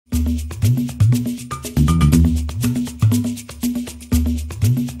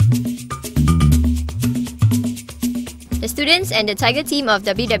students and the Tiger team of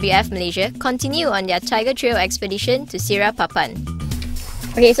WWF Malaysia continue on their Tiger Trail expedition to Sira Papan.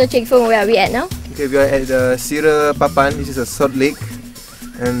 Okay, so Cik Fung, where are we at now? Okay, we are at the Sira Papan. This is a salt lake,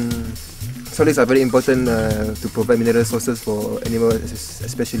 and salt lakes are very important to provide mineral sources for animals,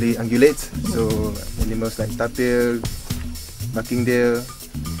 especially ungulates. So animals like tapir, barking deer,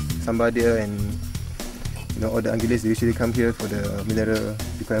 sambar deer, and all the ungulates, they usually come here for the mineral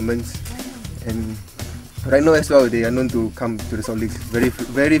requirements. And right now as well, they are known to come to the salt lakes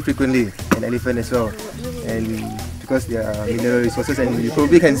very frequently, and elephant as well. And because they are mineral resources, and you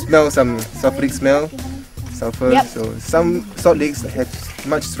probably can smell some sulfuric smell, sulfur. Yep. So some salt lakes have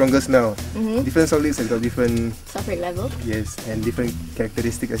much stronger smell. Different salt lakes have got different sulfuric level. Yes, and different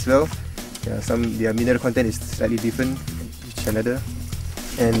characteristics as well. Their mineral content is slightly different each another,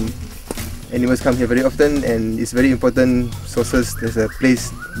 and animals come here very often, and it's very important sources. There's a place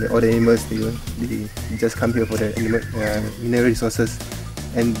where all the animals they just come here for the mineral resources.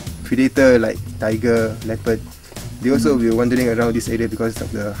 And predator like tiger, leopard, they also will be wandering around this area because of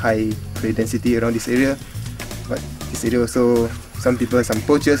the high prey density around this area. But this area also, some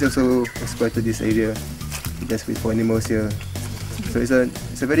poachers also exploited this area just for animals here. So it's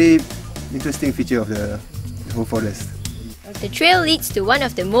a very interesting feature of the whole forest. The trail leads to one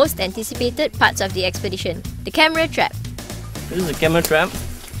of the most anticipated parts of the expedition, the camera trap. This is a camera trap.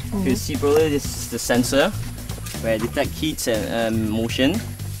 You can see probably this is the sensor where it detects heat and motion,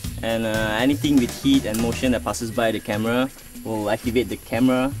 and anything with heat and motion that passes by the camera will activate the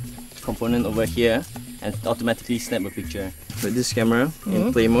camera component over here and automatically snap a picture. With this camera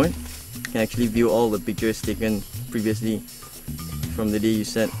in play mode, you can actually view all the pictures taken previously from the day you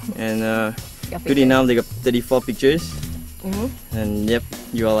set. And today now they got 34 pictures. And yep,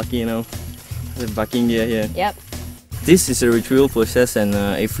 you are lucky, the barking deer here. Yep. This is a retrieval process, and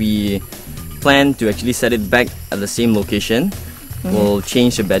if we plan to actually set it back at the same location, we'll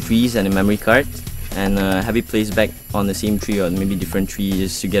change the batteries and the memory card and have it placed back on the same tree or maybe different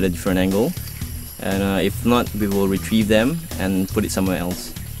trees to get a different angle. And if not, we will retrieve them and put it somewhere else.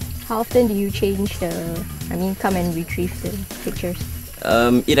 How often do you change come and retrieve the pictures?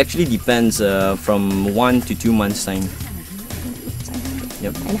 It actually depends from 1 to 2 months time.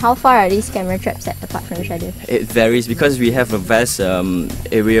 Yep. And how far are these camera traps set apart from each other? It varies because we have a vast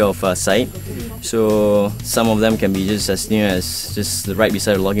area of site. So some of them can be just as near as just right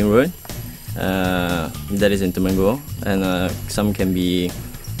beside the logging road. That is in Temenggor, and some can be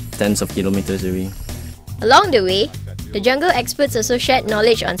tens of kilometers away. Along the way, the jungle experts also shared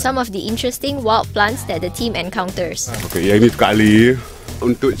knowledge on some of the interesting wild plants that the team encounters. Okay, yang ini sekali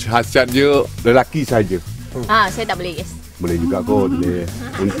untuk khasiat dia lelaki saja. Saya tak boleh, guys. Boleh juga kot.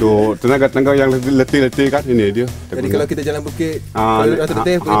 Untuk tenaga-tenaga yang letih-letih kan, ini dia. Jadi kalau kita jalan bukit, kalau rasa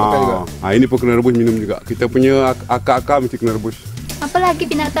letih boleh pakai juga. Ini pun kena rebus minum juga. Kita punya akar-akar mesti kena rebus. Apa lagi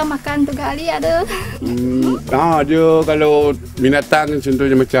binatang makan tu kali ada? Dia kalau binatang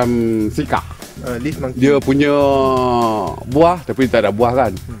contohnya macam sika. Dia punya buah tapi tak ada buah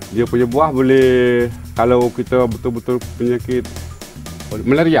kan. Dia punya buah boleh, kalau kita betul-betul penyakit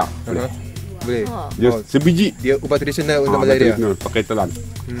malaria. Boleh. Dia sebiji. Dia ubat tradisional untuk malaria. Pakai telan.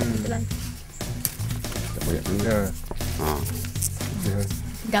 Telan. Tak banyak.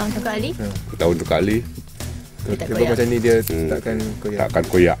 Daun tu kali. Daun tu kali. Dia buat macam ni, dia takkan koyak. Takkan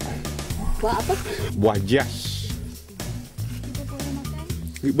koyak. Buah apa? Buah jas.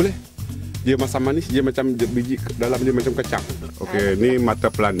 Boleh. Dia masam manis, dia macam biji dalam dia macam kacang. Okey, ni mata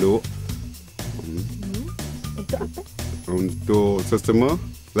pelanduk. Untuk apa? Untuk sesama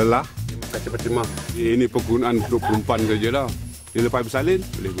lelah. Kacip Fatima. Ini penggunaan untuk perempuan saja lah. Dia lepas bersalin,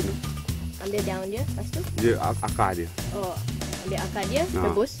 boleh guna. Ambil daun dia, lepas tu? Dia akar dia. Oh, ambil akar dia,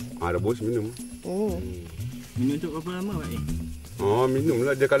 rebus? Rebus, minum. Minum untuk berapa lama, Pak? Minum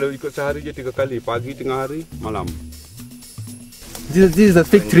lah. Dia kalau ikut sehari je 3 kali. Pagi, tengah hari, malam. This is a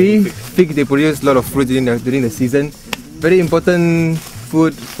fig tree. Fig, they produce a lot of fruit during the season. Very important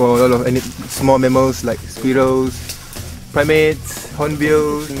food for a lot of small mammals like squirrels, primates,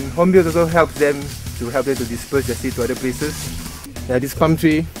 hornbills. Hornbills also help them to disperse their seed to other places. This palm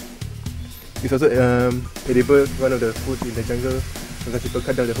tree is also edible, one of the foods in the jungle. Sometimes people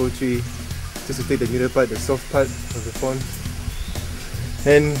cut down the whole tree just to take the middle part, the soft part of the frond.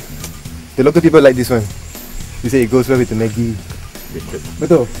 And the local people like this one. They say it goes well with the Maggi.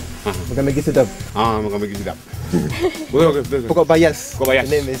 Betul? Makan Maggi sedap. Makan Maggi sedap. Betul. Pokok bayas. Pokok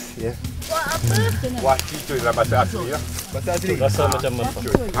bayas. The name is, Buah apa? Buah cicuy dalam bahasa asli ya. Bahasa asli. Rasa macam apa?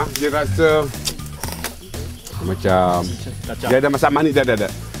 Dia rasa macam dia ada masam manis, dia ada.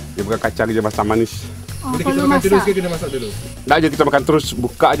 Dia bukan kacang, dia masam manis. Boleh kita makan terus ke kena masak dulu? Dah je kita makan terus,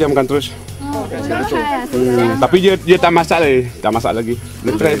 buka aja makan terus. Tapi dia tak masak lagi, tak masak lagi.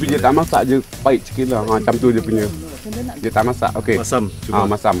 Dia try tapi dia tak masak je, pahit sikit lah. Macam tu dia punya. Dia tak masak, okey. Masam.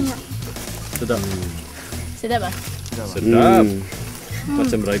 Masam. Sedap. Sedap ah? Sedap.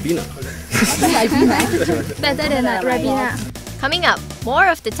 Macam Ribena. Better than Ribena. Coming up, more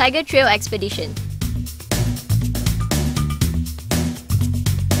of the Tiger Trail expedition.